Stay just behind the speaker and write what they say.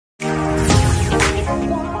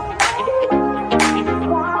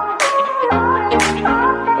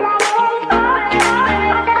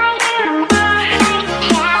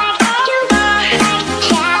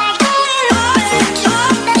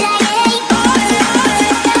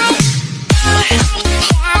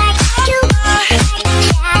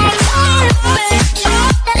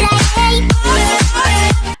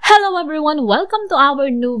welcome to our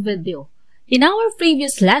new video. In our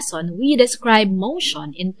previous lesson, we described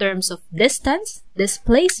motion in terms of distance,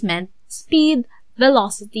 displacement, speed,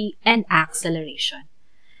 velocity, and acceleration.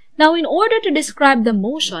 Now, in order to describe the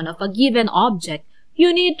motion of a given object,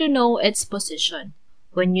 you need to know its position.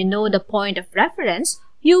 When you know the point of reference,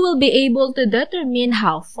 you will be able to determine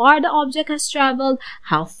how far the object has traveled,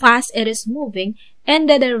 how fast it is moving, and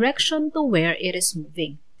the direction to where it is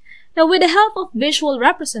moving. Now, with the help of visual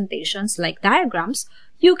representations like diagrams,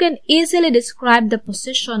 you can easily describe the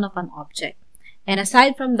position of an object. And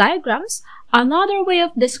aside from diagrams, another way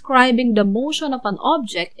of describing the motion of an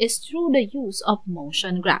object is through the use of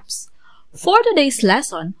motion graphs. For today's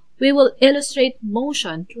lesson, we will illustrate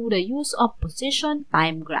motion through the use of position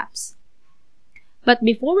time graphs. But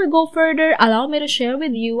before we go further, allow me to share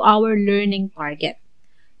with you our learning target.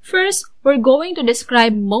 First, we're going to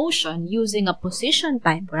describe motion using a position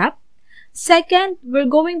time graph. Second, we're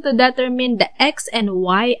going to determine the x and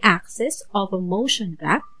y axis of a motion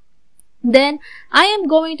graph. Then, I am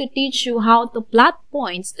going to teach you how to plot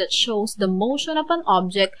points that shows the motion of an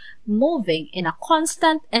object moving in a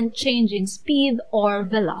constant and changing speed or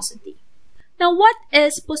velocity. Now, what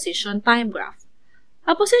is position time graph?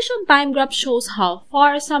 A position time graph shows how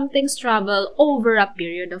far some things travel over a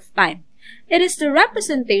period of time. It is the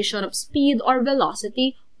representation of speed or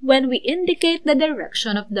velocity when we indicate the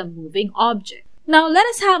direction of the moving object. Now, let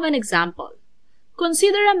us have an example.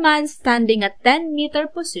 Consider a man standing at 10-meter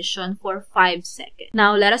position for 5 seconds.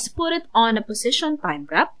 Now, let us put it on a position time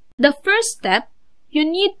graph. The first step, you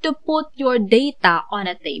need to put your data on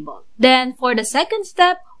a table. Then, for the second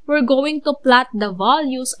step, we're going to plot the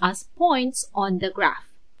values as points on the graph.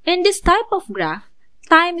 In this type of graph,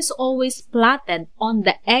 time is always plotted on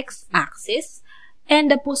the x-axis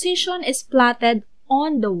and the position is plotted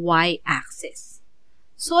on the y-axis.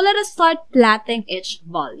 So let us start plotting each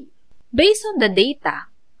value. Based on the data,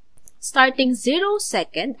 starting 0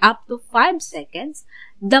 second up to 5 seconds,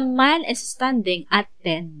 the man is standing at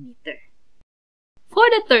 10 meters. For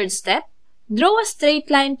the third step, draw a straight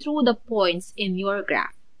line through the points in your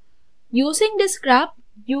graph. Using this graph,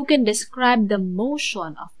 you can describe the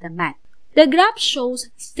motion of the man. The graph shows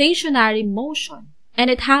stationary motion, and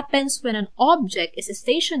it happens when an object is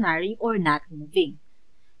stationary or not moving,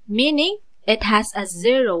 meaning it has a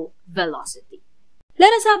zero velocity.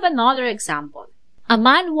 Let us have another example. A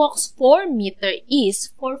man walks 4 meters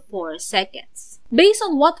east for 4 seconds. Based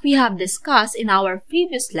on what we have discussed in our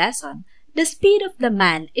previous lesson, the speed of the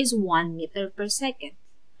man is 1 meter per second.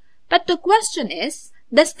 But the question is,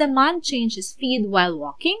 does the man change his speed while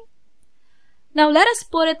walking? Now let us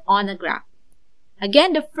put it on a graph.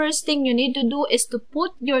 Again, the first thing you need to do is to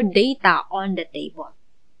put your data on the table.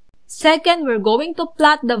 Second, we're going to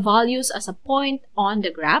plot the values as a point on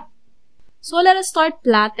the graph. So let us start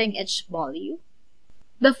plotting each value.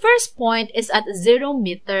 The first point is at 0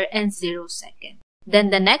 meter and 0 second. Then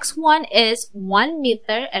the next one is 1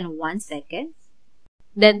 meter and 1 second.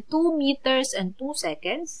 Then 2 meters and 2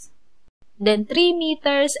 seconds. Then 3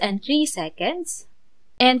 meters and 3 seconds.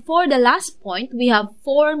 And for the last point, we have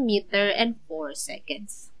 4 meters and 4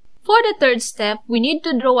 seconds. For the third step, we need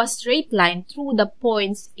to draw a straight line through the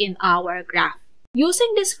points in our graph.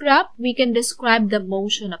 Using this graph, we can describe the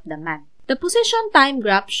motion of the man. The position time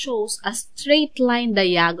graph shows a straight line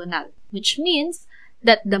diagonal, which means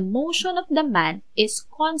that the motion of the man is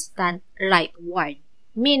constant rightward,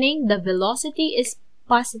 meaning the velocity is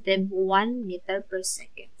positive 1 meter per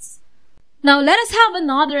second. Now, let us have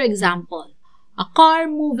another example. A car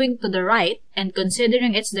moving to the right, and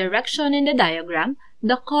considering its direction in the diagram,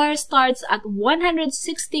 the car starts at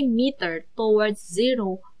 160 meters towards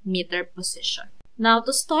 0 meter position. Now,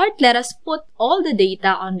 to start, let us put all the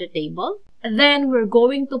data on the table. Then, we're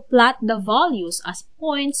going to plot the values as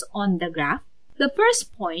points on the graph. The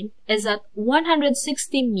first point is at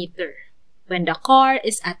 160 meters, when the car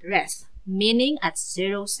is at rest, meaning at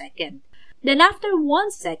 0 second. Then, after 1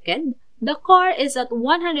 second, the car is at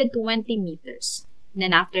 120 meters.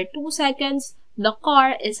 Then after 2 seconds, the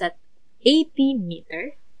car is at 80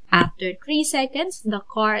 meters. After 3 seconds, the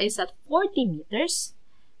car is at 40 meters.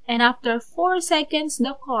 And after 4 seconds,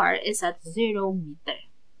 the car is at 0 meters.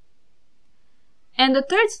 And the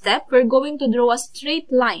third step, we're going to draw a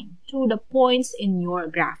straight line through the points in your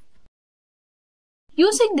graph.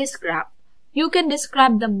 Using this graph, you can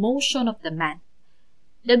describe the motion of the man.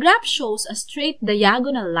 The graph shows a straight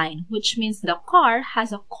diagonal line, which means the car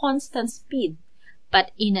has a constant speed,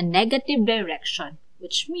 but in a negative direction,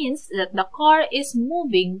 which means that the car is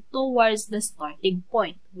moving towards the starting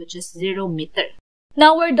point, which is 0 meters.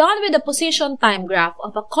 Now we're done with the position time graph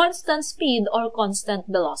of a constant speed or constant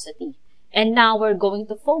velocity. And now we're going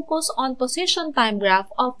to focus on position time graph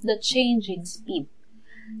of the changing speed.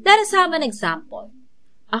 Let us have an example.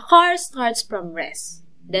 A car starts from rest.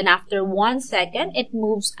 Then after 1 second, it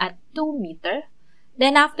moves at 2 meters.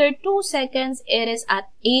 Then after 2 seconds, it is at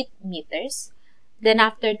 8 meters. Then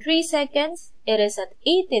after 3 seconds, it is at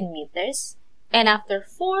 18 meters. And after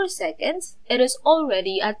 4 seconds, it is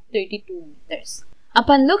already at 32 meters.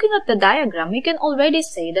 Upon looking at the diagram, we can already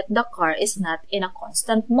say that the car is not in a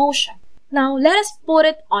constant motion. Now, let us put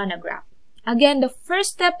it on a graph. Again, the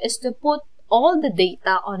first step is to put all the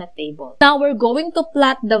data on a table. Now, we're going to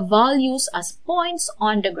plot the values as points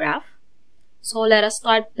on the graph. So, let us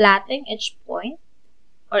start plotting each point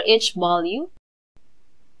or each value.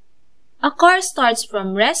 A car starts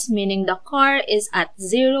from rest, meaning the car is at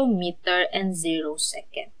 0 meter and 0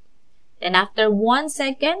 second. Then after 1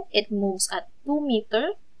 second, it moves at 2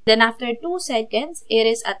 meter. Then after 2 seconds, it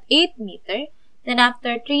is at 8 meter. Then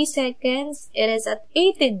after 3 seconds, it is at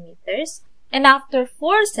 18 meters. And after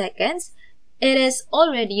 4 seconds, it is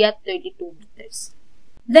already at 32 meters.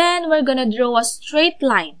 Then we're gonna draw a straight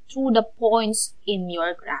line through the points in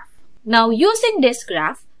your graph. Now, using this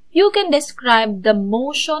graph, you can describe the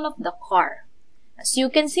motion of the car. As you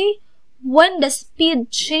can see, when the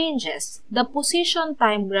speed changes, the position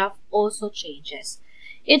time graph also changes.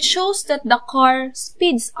 It shows that the car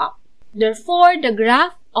speeds up. Therefore, the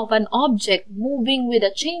graph of an object moving with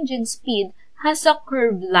a change in speed has a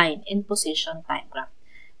curved line in position time graph,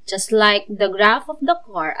 just like the graph of the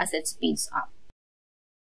car as it speeds up.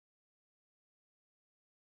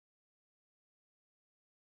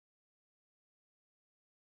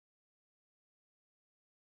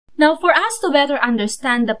 Now, for us to better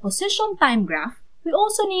understand the position time graph, we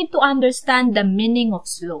also need to understand the meaning of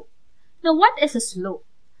slope. Now, what is a slope?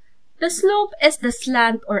 The slope is the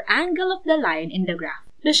slant or angle of the line in the graph.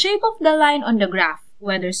 The shape of the line on the graph,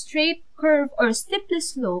 whether straight, curved, or steeply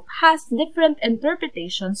sloped, has different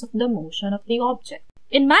interpretations of the motion of the object.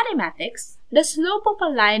 In mathematics, the slope of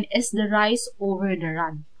a line is the rise over the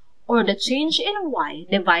run, or the change in y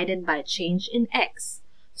divided by change in x.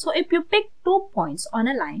 So if you pick 2 points on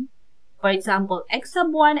a line, for example, x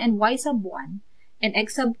sub 1 and y sub 1, and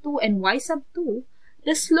x sub 2 and y sub 2,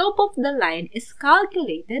 the slope of the line is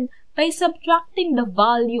calculated by subtracting the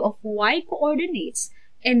value of y coordinates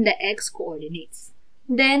and the x coordinates.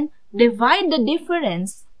 Then, divide the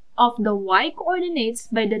difference of the y coordinates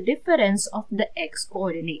by the difference of the x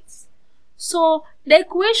coordinates. So, the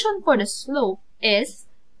equation for the slope is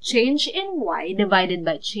change in y divided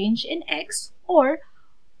by change in x, or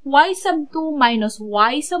y sub 2 minus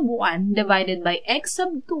y sub 1 divided by x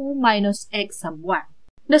sub 2 minus x sub 1.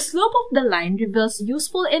 The slope of the line reveals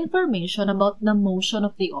useful information about the motion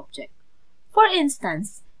of the object. For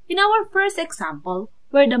instance, in our first example,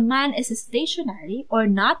 where the man is stationary or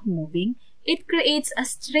not moving, it creates a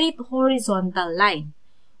straight horizontal line.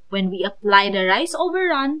 When we apply the rise over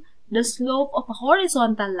run, the slope of a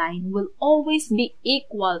horizontal line will always be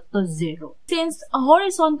equal to 0. Since a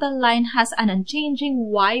horizontal line has an unchanging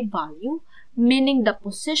y value, meaning the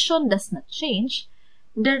position does not change,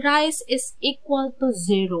 the rise is equal to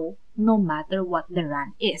 0 no matter what the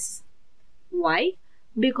run is. Why?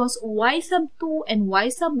 Because y sub 2 and y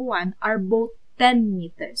sub 1 are both 10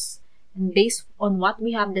 meters. And based on what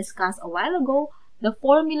we have discussed a while ago, the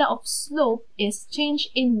formula of slope is change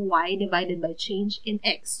in y divided by change in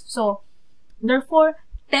x. So, therefore,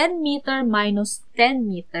 10 meter minus 10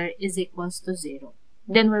 meter is equals to 0.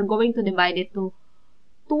 Then we're going to divide it to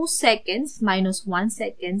 2 seconds minus 1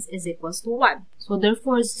 seconds is equals to 1. So,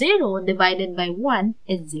 therefore, 0 divided by 1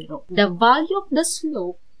 is 0. The value of the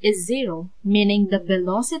slope is 0, meaning the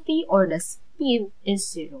velocity or the speed is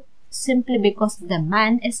 0, simply because the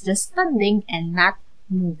man is just standing and not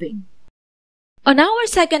moving. On our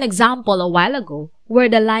second example a while ago, where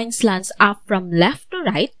the line slants up from left to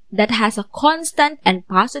right that has a constant and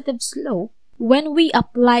positive slope, when we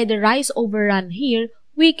apply the rise over run here,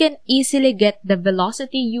 we can easily get the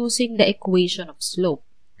velocity using the equation of slope.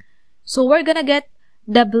 So we're gonna get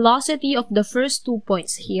the velocity of the first 2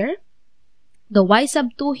 points here. The y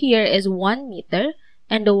sub 2 here is 1 meter,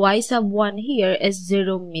 and the y sub 1 here is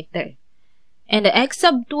 0 meter. And the x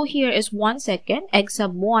sub 2 here is 1 second, x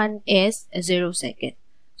sub 1 is 0 second.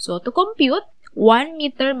 So to compute, 1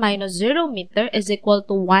 meter minus 0 meter is equal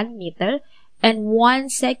to 1 meter, and 1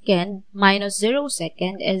 second minus 0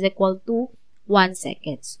 second is equal to 1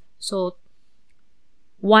 seconds. So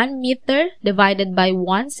 1 meter divided by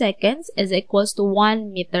 1 seconds is equals to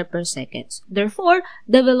 1 meter per second. Therefore,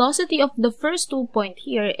 the velocity of the first 2 points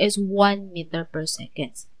here is 1 meter per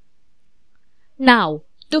second. Now,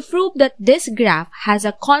 to prove that this graph has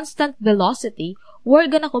a constant velocity, we're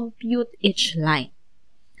gonna compute each line.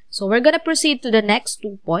 So we're gonna proceed to the next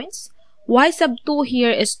 2 points. Y sub 2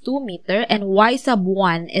 here is 2 meter and y sub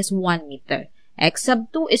 1 is 1 meter. X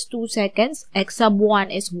sub 2 is 2 seconds, x sub 1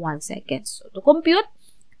 is 1 second. So to compute,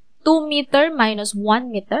 2 meter minus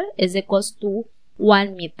 1 meter is equals to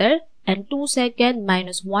 1 meter, and 2 second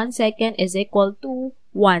minus 1 second is equal to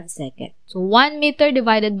 1 second. So 1 meter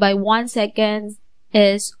divided by 1 second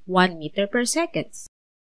is 1 meter per second.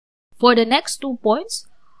 For the next 2 points,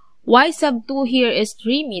 y sub 2 here is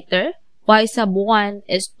 3 meter, y sub 1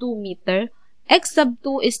 is 2 meter, x sub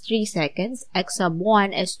 2 is 3 seconds, x sub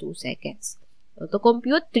 1 is 2 seconds. So to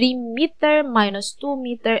compute, 3 meter minus 2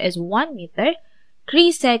 meter is 1 meter,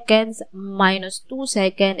 3 seconds minus 2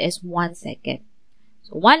 seconds is 1 second.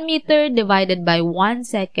 So 1 meter divided by 1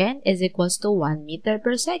 second is equals to 1 meter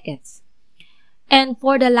per second. And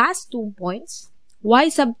for the last 2 points, y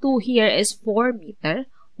sub 2 here is 4 meter,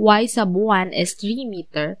 y sub 1 is 3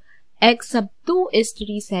 meter, x sub 2 is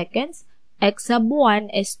 3 seconds, x sub 1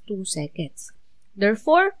 is 2 seconds.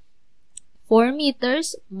 Therefore, 4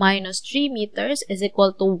 meters minus 3 meters is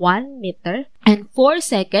equal to 1 meter, and 4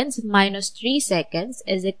 seconds minus 3 seconds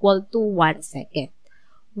is equal to 1 second.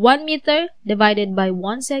 1 meter divided by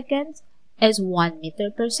 1 second is 1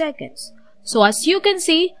 meter per second. So as you can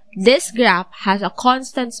see, this graph has a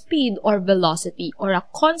constant speed or velocity, or a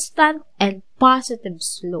constant and positive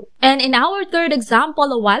slope. And in our third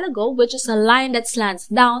example a while ago, which is a line that slants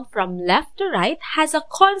down from left to right, has a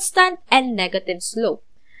constant and negative slope.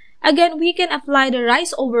 Again, we can apply the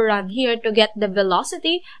rise over run here to get the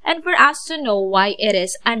velocity and for us to know why it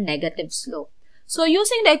is a negative slope. So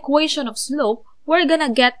using the equation of slope, we're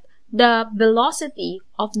gonna get the velocity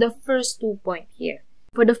of the first 2 points here.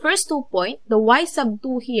 For the first 2 points, the y sub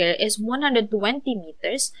 2 here is 120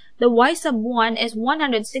 meters, the y sub 1 is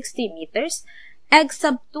 160 meters, x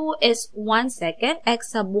sub 2 is 1 second,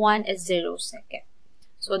 x sub 1 is 0 second.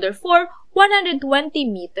 So therefore, 120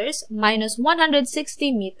 meters minus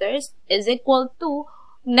 160 meters is equal to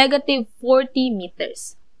negative 40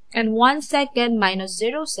 meters. And 1 second minus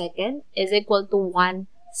 0 second is equal to 1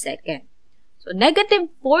 second. So negative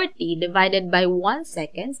 40 divided by 1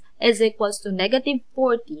 second is equals to negative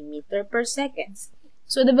 40 meter per second.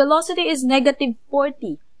 So the velocity is negative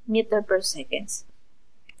 40 meter per second.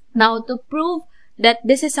 Now to prove that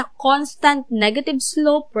this is a constant negative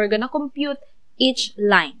slope, we're gonna compute each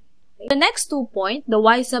line. The next 2 points, the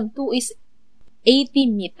y sub 2 is 80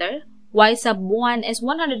 meter, y sub 1 is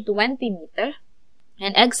 120 meter,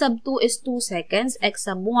 and x sub 2 is 2 seconds, x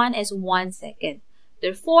sub 1 is 1 second.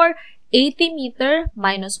 Therefore, 80 meter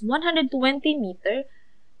minus 120 meter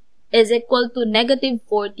is equal to negative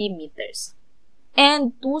 40 meters.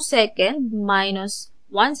 And 2 seconds minus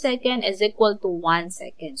 1 second is equal to 1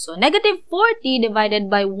 second. So, negative 40 divided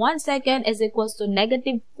by 1 second is equals to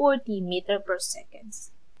negative 40 meter per second.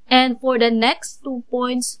 And for the next 2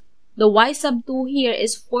 points, the y sub 2 here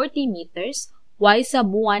is 40 meters, y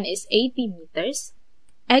sub 1 is 80 meters,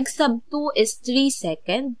 x sub 2 is 3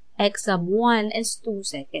 seconds, x sub 1 is 2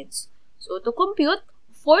 seconds. So to compute,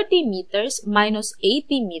 40 meters minus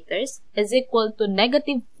 80 meters is equal to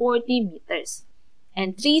negative 40 meters.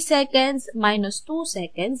 And 3 seconds minus 2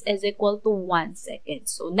 seconds is equal to 1 second.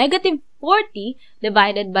 So negative 40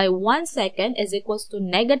 divided by 1 second is equals to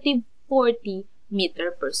negative 40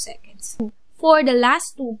 meter per second. For the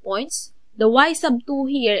last 2 points, the y sub 2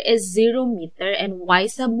 here is 0 meter and y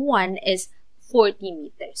sub 1 is 40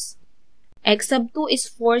 meters. X sub 2 is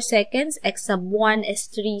 4 seconds, x sub 1 is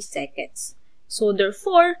 3 seconds. So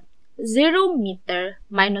therefore, 0 meter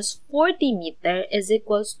minus 40 meter is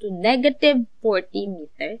equals to negative 40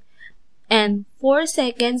 meter, and 4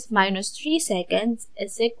 seconds minus 3 seconds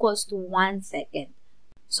is equals to 1 second.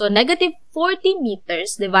 So negative 40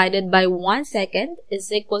 meters divided by 1 second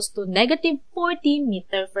is equals to negative 40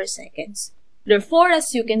 meter per second. Therefore,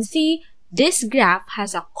 as you can see, this graph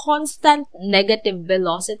has a constant negative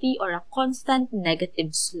velocity or a constant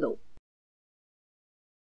negative slope.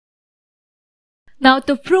 Now,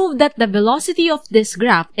 to prove that the velocity of this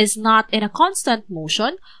graph is not in a constant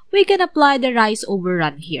motion, we can apply the rise over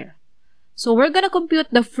run here. So we're going to compute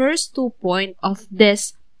the first 2 points of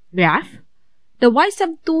this graph. The y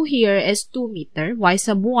sub 2 here is 2 meter, y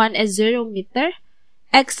sub 1 is 0 meter,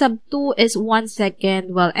 x sub 2 is 1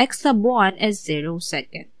 second, while x sub 1 is 0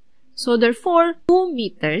 second. So therefore, 2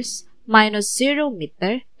 meters minus 0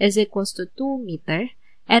 meter is equals to 2 meter,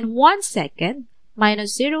 and 1 second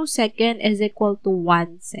minus 0 second is equal to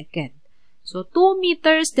 1 second. So 2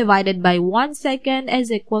 meters divided by 1 second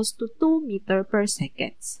is equals to 2 meter per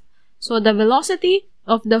second. So the velocity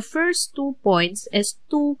of the first 2 points is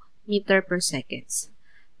 2 meter per second.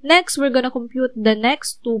 Next, we're going to compute the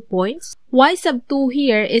next 2 points. Y sub 2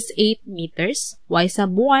 here is 8 meters. Y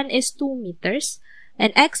sub 1 is 2 meters.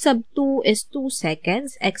 And x sub 2 is 2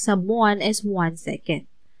 seconds. X sub 1 is 1 second.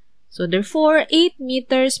 So therefore, 8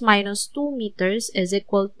 meters minus 2 meters is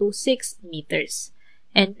equal to 6 meters.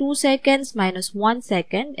 And 2 seconds minus 1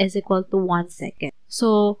 second is equal to 1 second.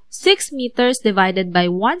 So 6 meters divided by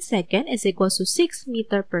 1 second is equal to 6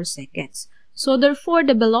 meters per second. So therefore,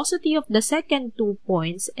 the velocity of the second 2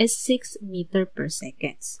 points is 6 meters per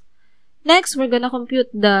second. Next, we're going to compute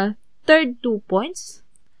the third 2 points.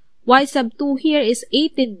 Y sub 2 here is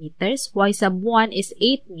 18 meters. Y sub 1 is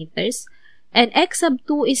 8 meters. And x sub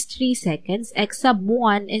 2 is 3 seconds. X sub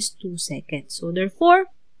 1 is 2 seconds. So therefore,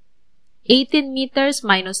 18 meters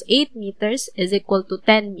minus 8 meters is equal to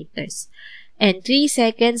 10 meters. And 3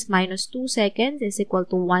 seconds minus 2 seconds is equal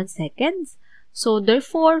to 1 second. So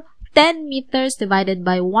therefore, 10 meters divided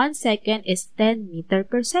by 1 second is 10 meters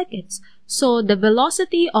per second. So the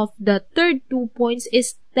velocity of the third 2 points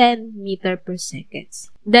is 10 meters per second.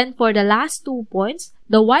 Then for the last 2 points,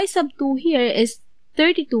 the y sub 2 here is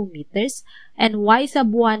 32 meters and y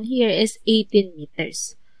sub 1 here is 18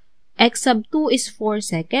 meters. X sub 2 is 4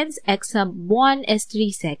 seconds, x sub 1 is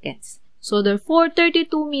 3 seconds. So therefore,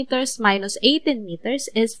 32 meters minus 18 meters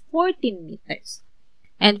is 14 meters.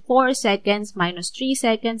 And 4 seconds minus 3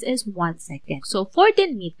 seconds is 1 second. So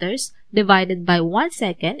 14 meters divided by 1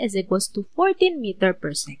 second is equals to 14 meters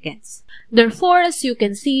per second. Therefore, as you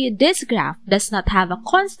can see, this graph does not have a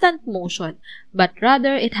constant motion, but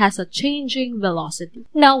rather it has a changing velocity.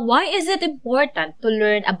 Now, why is it important to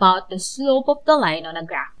learn about the slope of the line on a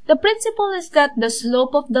graph? The principle is that the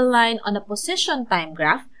slope of the line on a position time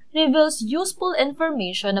graph reveals useful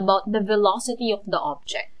information about the velocity of the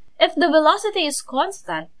object. If the velocity is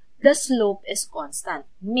constant, the slope is constant,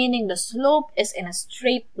 meaning the slope is in a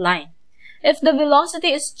straight line. If the velocity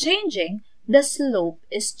is changing, the slope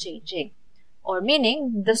is changing, or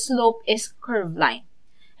meaning the slope is curved line.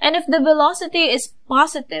 And if the velocity is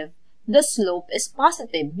positive, the slope is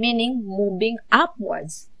positive, meaning moving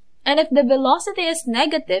upwards. And if the velocity is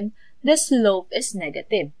negative, the slope is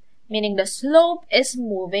negative, meaning the slope is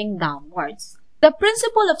moving downwards. The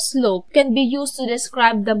principle of slope can be used to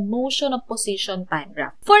describe the motion of position time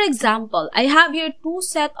graph. For example, I have here 2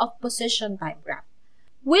 sets of position time graph.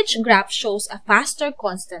 Which graph shows a faster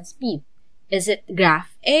constant speed? Is it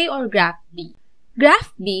graph A or graph B?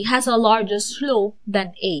 Graph B has a larger slope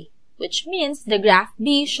than A, which means the graph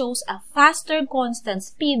B shows a faster constant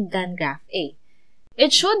speed than graph A.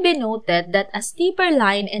 It should be noted that a steeper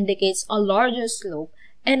line indicates a larger slope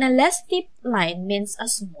and a less steep line means a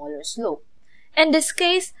smaller slope. In this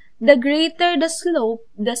case, the greater the slope,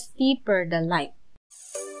 the steeper the line.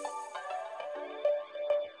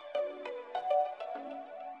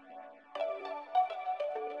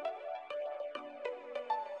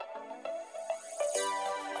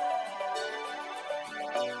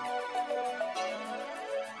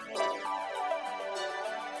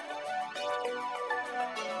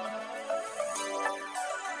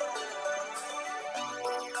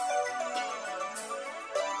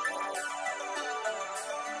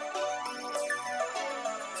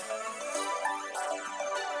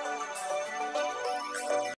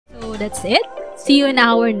 So that's it. See you in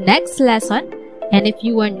our next lesson. And if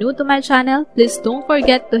you are new to my channel, please don't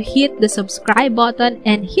forget to hit the subscribe button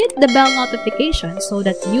and hit the bell notification so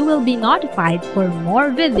that you will be notified for more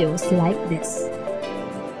videos like this.